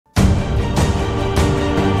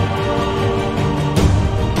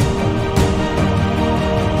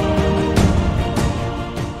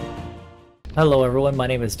Hello everyone, my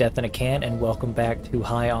name is Death in a Can, and welcome back to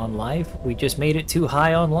High on Life. We just made it to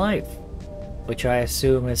High on Life, which I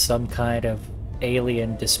assume is some kind of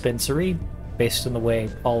alien dispensary, based on the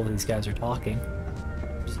way all of these guys are talking.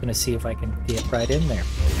 I'm just gonna see if I can get right in there.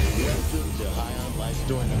 Welcome to High on Life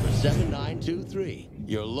store number 7923,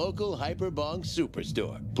 your local Hyperbong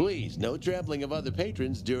superstore. Please, no trampling of other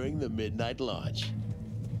patrons during the midnight launch.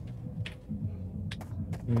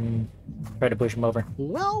 Try to push him over.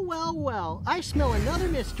 Well. I smell another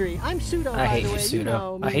mystery. I'm Pseudo, I by hate the you, way. Pseudo. You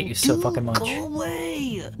know, I hate you so fucking much. Go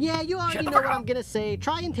away! Yeah, you already know what I'm gonna say.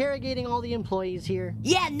 Try interrogating all the employees here.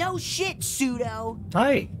 Yeah, no shit, Pseudo!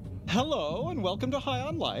 Hi! Hello, and welcome to High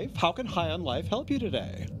on Life. How can High on Life help you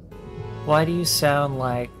today? Why do you sound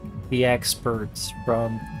like the experts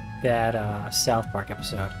from that South Park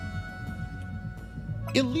episode?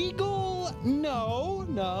 Illegal? No,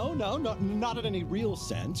 not in any real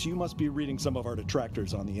sense. You must be reading some of our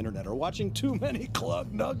detractors on the internet or watching too many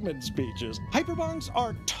Clug Nugman speeches. Hyperbongs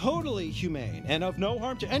are totally humane and of no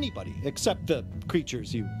harm to anybody except the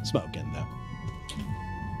creatures you smoke in them.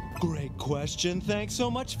 Great question. Thanks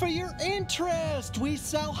so much for your interest. We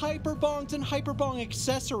sell hyperbongs and hyperbong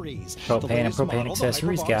accessories. Propane and propane model,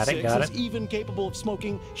 accessories. Got it. is even capable of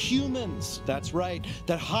smoking humans. That's right.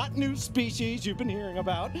 That hot new species you've been hearing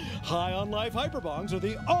about. High on Life hyperbongs are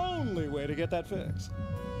the only way to get that fix.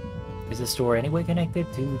 Is the store anyway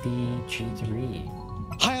connected to the G3?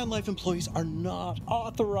 High on Life employees are not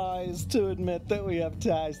authorized to admit that we have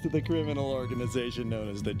ties to the criminal organization known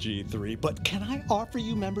as the G3, but can I offer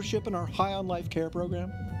you membership in our High on Life care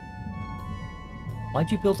program?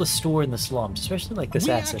 Why'd you build a store in the slums, especially like this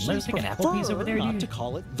asset? There's like an Applebee's over there, not dude. to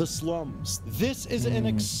call it the slums. This is an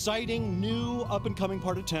exciting, new, up-and-coming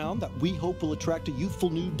part of town that we hope will attract a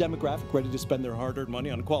youthful new demographic ready to spend their hard-earned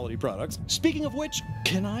money on quality products. Speaking of which,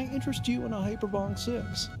 can I interest you in a Hyperbong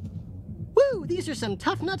 6? Woo! These are some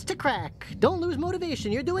tough nuts to crack. Don't lose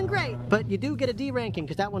motivation. You're doing great, but you do get a D ranking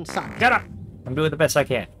because that one sucked. Shut up! I'm doing the best I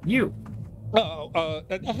can. You! Hello,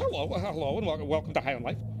 and welcome to High on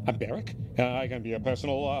Life. I'm Barrick. I can be a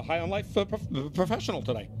personal High on Life professional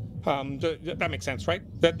today. That makes sense, right?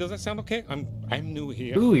 Does that sound okay? I'm new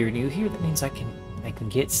here. Ooh, you're new here? That means I can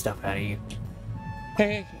get stuff out of you.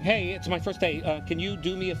 Hey, it's my first day. Can you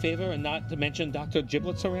do me a favor and not to mention Dr.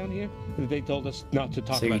 Giblets around here? They told us not to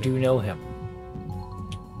talk So about you do know him?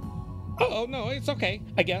 Oh, no, it's okay,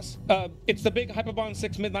 I guess. It's the big Hyperbong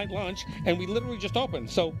 6 midnight launch, and we literally just opened,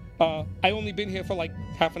 so I only been here for like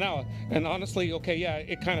half an hour. And honestly, okay, yeah,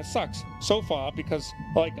 it kind of sucks so far because,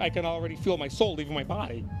 like, I can already feel my soul leaving my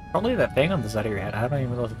body. Probably that thing on the side of your head. I don't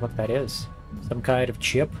even know what that is. Some kind of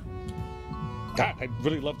chip? God, I'd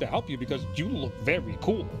really love to help you because you look very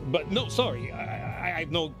cool. But no, sorry, I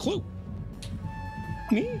have no clue.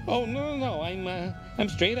 Me? Oh, no, I'm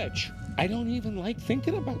straight edge. I don't even like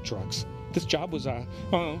thinking about drugs. This job was,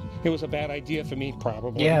 it was a bad idea for me,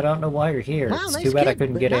 probably. Yeah, I don't know why you're here. Wow, It's nice too bad I kid,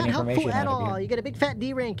 couldn't but get not any information helpful at out of all. you. You get a big fat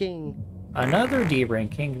D ranking. Another D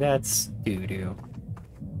ranking? That's doo-doo.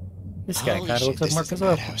 This guy kind of looks like Mark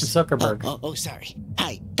Zuckerberg. Oh, sorry.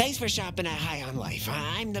 Hi, thanks for shopping at High on Life.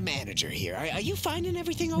 I'm the manager here. Are you finding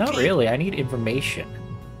everything okay? Not really. I need information.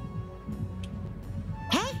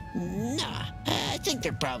 Huh? Nah. I think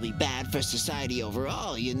they're probably bad for society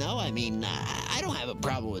overall, you know? I mean, I don't have a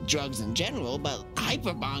problem with drugs in general, but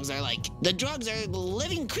hyperbongs are like, the drugs are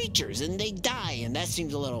living creatures and they die, and that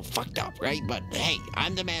seems a little fucked up, right? But hey,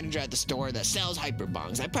 I'm the manager at the store that sells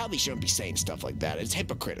hyperbongs. I probably shouldn't be saying stuff like that. It's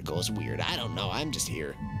hypocritical. It's weird. I don't know. I'm just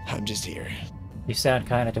here. You sound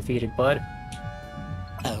kind of defeated, bud.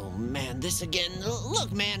 Oh man, this again.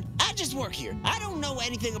 Look, man, I just work here. I don't know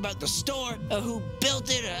anything about the store or who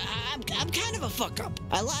built it. I'm kind of a fuck up.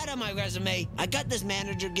 I lied on my resume. I got this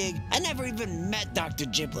manager gig. I never even met Dr.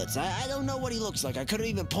 Giblets. I don't know what he looks like. I couldn't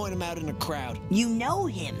even point him out in a crowd. You know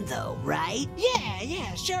him, though, right?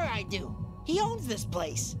 Yeah, sure I do. He owns this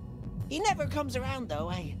place. He never comes around,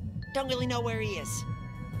 though. I don't really know where he is.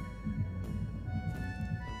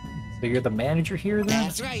 So you're the manager here, then?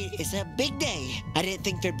 That's right. It's a big day. I didn't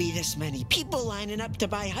think there'd be this many people lining up to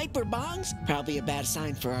buy hyperbongs. Probably a bad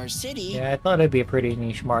sign for our city. Yeah, I thought it'd be a pretty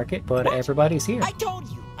niche market, but What? everybody's here. I told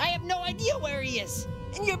you. I have no idea where he is.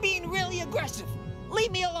 And you're being really aggressive.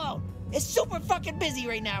 Leave me alone. It's super fucking busy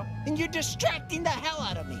right now, and you're distracting the hell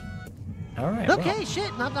out of me. Alright, Okay, well.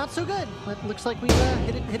 shit, not so good. It looks like we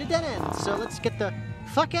hit a dead end. So let's get the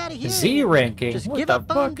fuck out of here. Z ranking? Just What give the up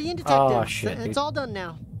on fuck? being detective. Oh, shit, It's dude. all done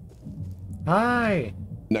now. Hi!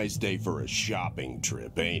 Nice day for a shopping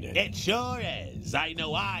trip, ain't it? It sure is. I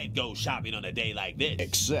know I'd go shopping on a day like this.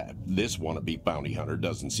 Except this wannabe bounty hunter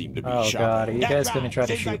doesn't seem to be Oh god, are shopping. you guys gonna try to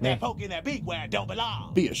Seems shoot like me? they're poking their beak where it don't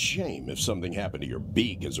belong. Be a shame if something happened to your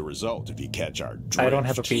beak as a result if you catch our drift. I don't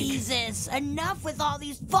have a beak. Jesus, enough with all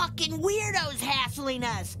these fucking weirdos hassling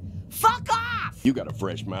us. Fuck off! You got a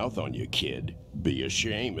fresh mouth on you, kid. Be a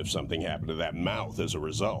shame if something happened to that mouth as a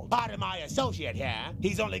result. Part of my associate here,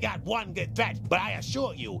 he's only got one good threat, but I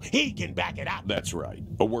assure you, he can back it up. That's right.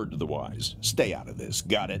 A word to the wise. Stay out of this.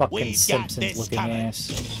 Got it? Fucking We've got Simpsons this looking covered.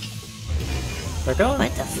 ass. They're going?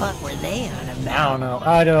 What the fuck were they on I about? don't know.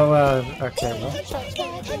 I don't, okay, well.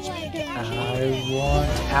 I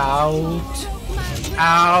want out.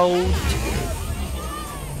 Out.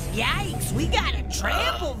 Yikes, we got a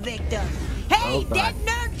trample victim. Hey, Oh, dead God.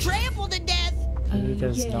 nerd trampled to death. He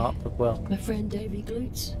does not look well. My friend Davy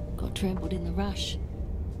Glutes got trampled in the rush.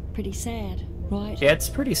 Pretty sad, right? Yeah, it's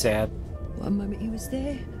pretty sad. One moment he was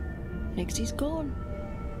there, next he's gone.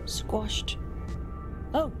 Squashed.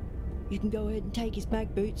 Oh, you can go ahead and take his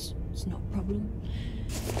mag boots. It's not a problem.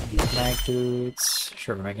 Mag boots.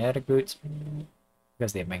 Sure, magnetic boots.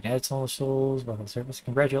 Because they have magnets on the soles. Well, service.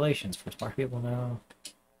 Congratulations. First part people know.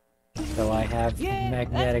 So I have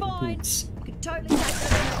magnetic that's fine. boots. You can totally take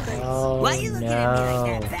those mag Oh, Why are you looking at me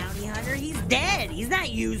like no. that, bounty hunter? He's dead. He's not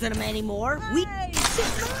using them anymore. We.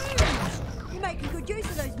 You're making good use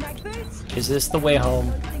of those mag boots. Is this the way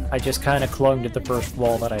home? I just kind of clung to the first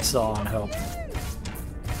wall that I saw and hoped.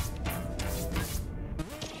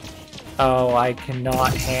 Oh, I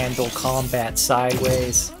cannot handle combat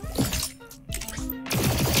sideways.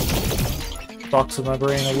 Fucks with my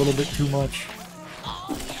brain a little bit too much.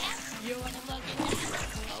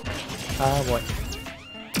 What?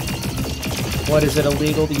 What, is it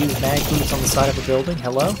illegal to use mag boots on the side of a building?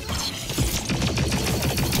 Hello?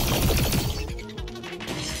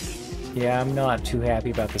 Yeah, I'm not too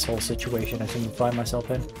happy about this whole situation I seem to find myself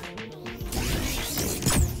in.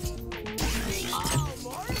 Oh,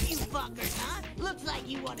 more of you fuckers, huh? Looks like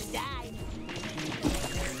you want to die.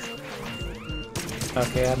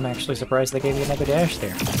 Okay, I'm actually surprised they gave me another dash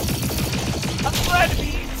there. I'm glad to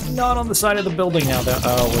be not on the side of the building now, though.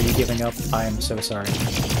 Oh, were you giving up? I am so sorry.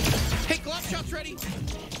 Hey, glove shot's ready.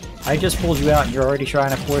 I just pulled you out and you're already trying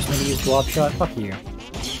to force me to use glob shot? Fuck you.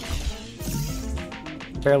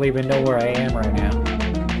 Barely even know where I am right now.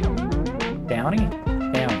 Downy?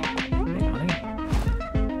 Downy. Downy?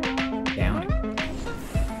 Downy.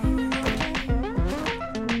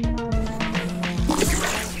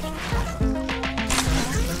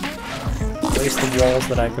 At least the walls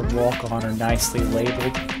that I could walk on are nicely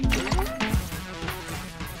labeled.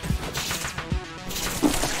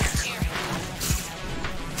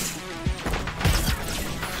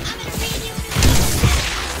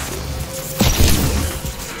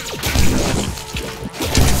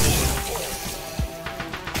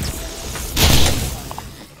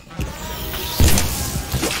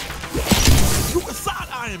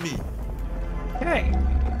 Okay.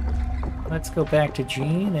 Let's go back to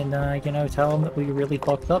Gene and, you know, tell him that we really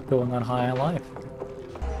fucked up going on High on Life.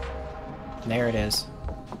 There it is.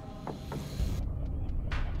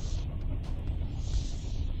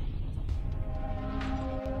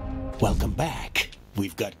 Welcome back.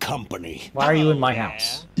 We've got company. Why are you in my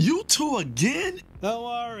house? You two again? Don't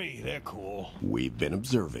worry, they're cool. We've been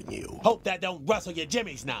observing you. Hope that don't rustle your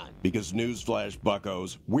jimmies none. Because newsflash,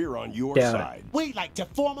 buckos, we're on your Damn it. side. We'd like to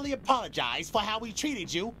formally apologize for how we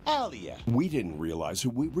treated you earlier. We didn't realize who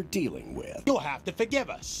we were dealing with. You'll have to forgive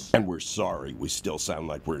us. And we're sorry we still sound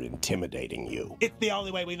like we're intimidating you. It's the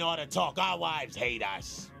only way we know how to talk. Our wives hate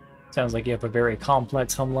us. Sounds like you have a very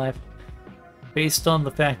complex home life. Based on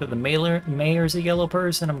the fact that the mayor's a yellow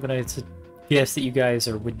person, I'm gonna suggest that you guys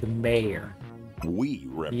are with the mayor. We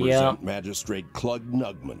represent Yep. Magistrate Clug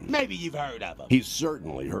Nugman. Maybe you've heard of him. He's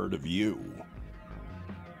certainly heard of you.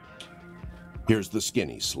 Here's the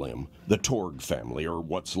skinny Slim, the Torg family, or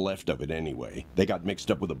what's left of it anyway. They got mixed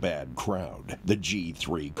up with a bad crowd, the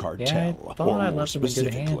G3 cartel, Yeah, I thought or I more left them in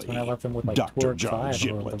good hands specifically, when I left them with, like, Dr. Torg John 5 or whatever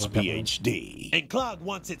Giblets, that was. PhD. And Clug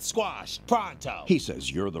wants it squashed pronto. He says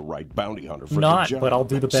you're the right bounty hunter for Not, the job. but I'll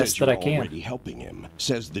do the best Says that I you're can. already helping him.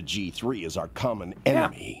 Says the G3 is our common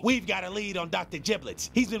enemy. We've got a lead on Dr. Giblets.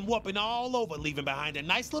 He's been warping all over, leaving behind a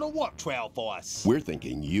nice little warp trail for us. We're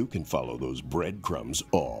thinking you can follow those breadcrumbs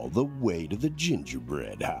all the way to the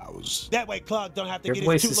gingerbread house. That way Clug don't have to Your get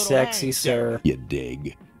voice his two is little sexy, hands sir. dirty. You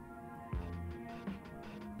dig?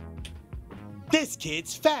 This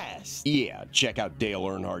kid's fast. Yeah, check out Dale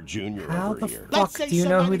Earnhardt Jr. How over the here. fuck say do you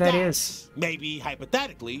know who somebody that dies. is? Maybe,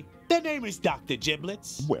 hypothetically, Their name is Dr.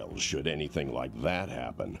 Giblets. Well, should anything like that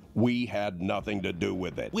happen, we had nothing to do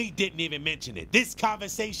with it. We didn't even mention it. This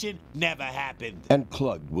conversation never happened. And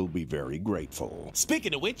Clug will be very grateful.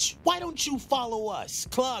 Speaking of which, why don't you follow us?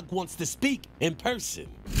 Clug wants to speak in person.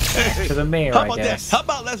 To the mayor, How I about guess. that? How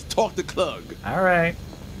about let's talk to Clug? All right.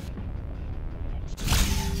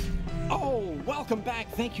 Oh, welcome back.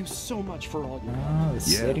 Thank you so much for all your... Oh, the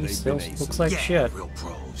city they've still been looks like shit. Real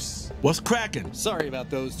pros. What's cracking? Sorry about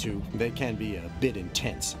those two. They can be a bit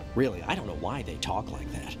intense. Really, I don't know why they talk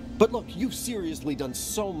like that. But look, you've seriously done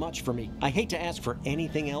so much for me. I hate to ask for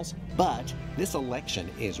anything else, but this election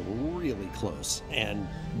is really close. And,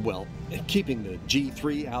 well, keeping the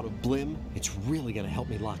G3 out of Blim, it's really going to help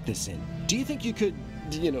me lock this in. Do you think you could,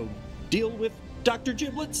 deal with Dr.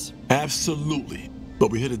 Giblets? Absolutely. But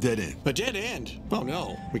we hit a dead end. A dead end? Oh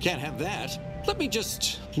no, we can't have that. Let me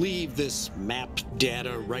just leave this map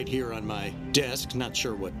data right here on my desk. Not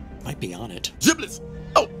sure what might be on it. Giblets!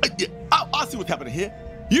 Oh, yeah, I'll see what's happening here.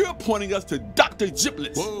 You're pointing us to Dr.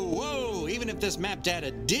 Giblets. Whoa, whoa! Even if this map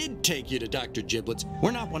data did take you to Dr. Giblets,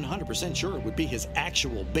 we're not 100% sure it would be his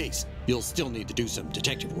actual base. You'll still need to do some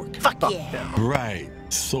detective work. Fuck yeah. Right.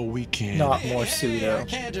 So we can... Not more I pseudo.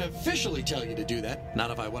 can't officially tell you to do that.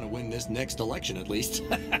 Not if I want to win this next election, at least.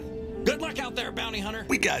 Good luck out there, bounty hunter.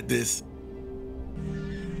 We got this.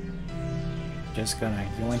 Just gonna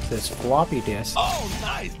yoink this floppy disk. Oh,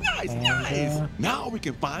 nice. And, Now we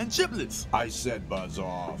can find Giblets. I said buzz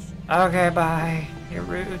off. Okay, bye. You're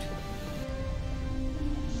rude.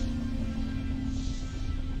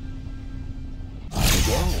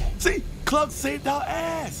 See, Clug saved our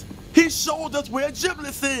ass. He showed us where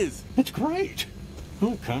Giblets is. That's great.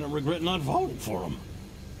 I kind of regret not voting for him.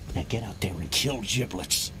 Now get out there and kill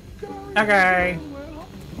Giblets. Okay.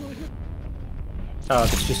 Oh,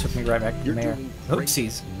 this just took me right back to the mayor.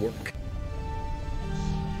 Oopsies. Work.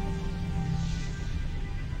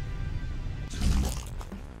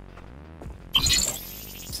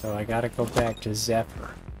 So I gotta go back to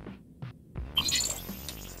Zephyr.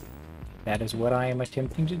 That is what I am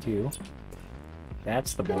attempting to do.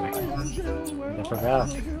 That's the boy. Zephyr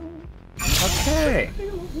Valley. Okay.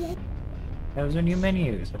 Those are new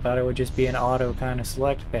menus. I thought it would just be an auto kind of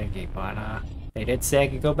select thingy, but they did say I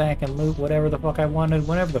could go back and loot whatever the fuck I wanted,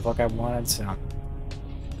 whenever the fuck I wanted, so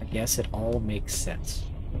I guess it all makes sense.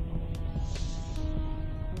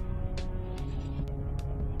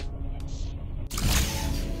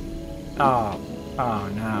 Oh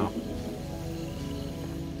no.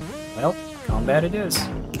 Well, combat it is. He's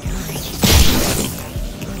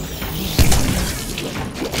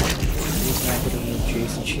not getting any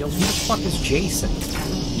Jason shields. Who the fuck is Jason?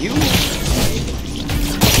 You?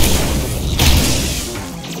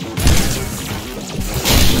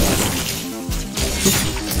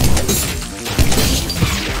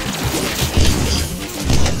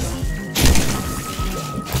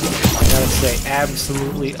 I gotta say,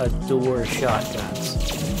 absolutely adore shotguns.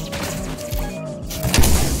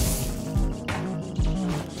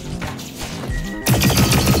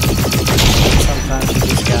 Sometimes you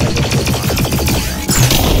just gotta go for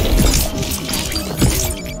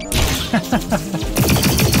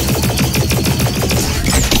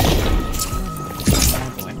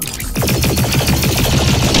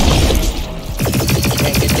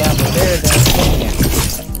Can't get down to there, then, can ya?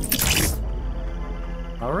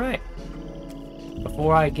 Alright.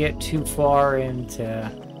 Before I get too far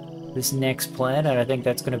into this next plan, and I think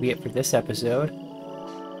that's going to be it for this episode,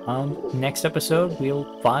 next episode,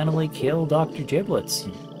 we'll finally kill Dr. Giblets.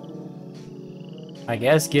 I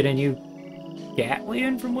guess get a new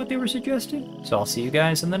Gatlian from what they were suggesting. So I'll see you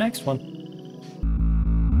guys in the next one.